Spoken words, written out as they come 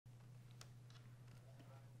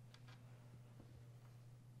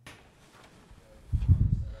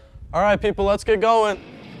All right, people, let's get going.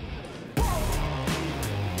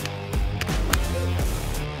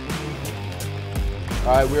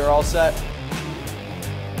 All right, we are all set.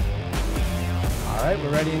 All right, we're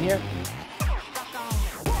ready in here.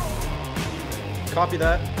 Copy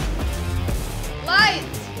that.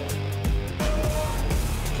 Lights!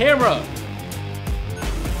 Camera!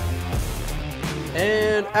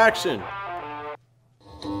 And action!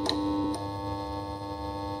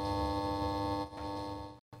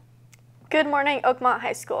 Good morning, Oakmont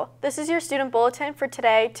High School. This is your student bulletin for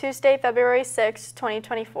today, Tuesday, February 6,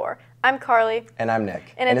 2024. I'm Carly. And I'm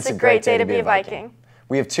Nick. And it's a great day to be a Viking.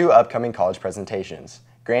 We have two upcoming college presentations.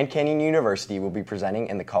 Grand Canyon University will be presenting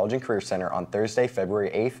in the College and Career Center on Thursday,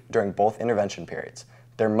 February 8th during both intervention periods.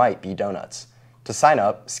 There might be donuts. To sign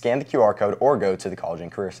up, scan the QR code or go to the College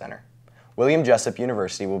and Career Center. William Jessup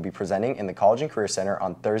University will be presenting in the College and Career Center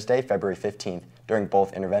on Thursday, February 15th during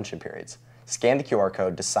both intervention periods. Scan the QR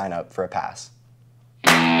code to sign up for a pass.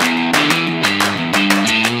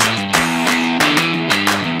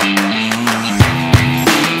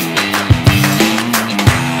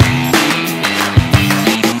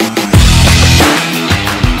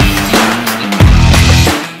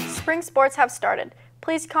 Spring sports have started.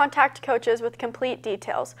 Please contact coaches with complete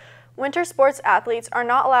details. Winter sports athletes are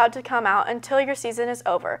not allowed to come out until your season is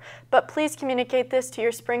over, but please communicate this to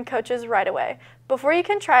your spring coaches right away. Before you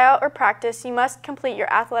can try out or practice, you must complete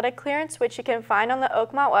your athletic clearance, which you can find on the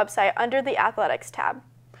Oakmont website under the Athletics tab.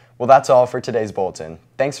 Well, that's all for today's bulletin.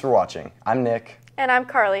 Thanks for watching. I'm Nick. And I'm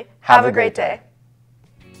Carly. Have a great day.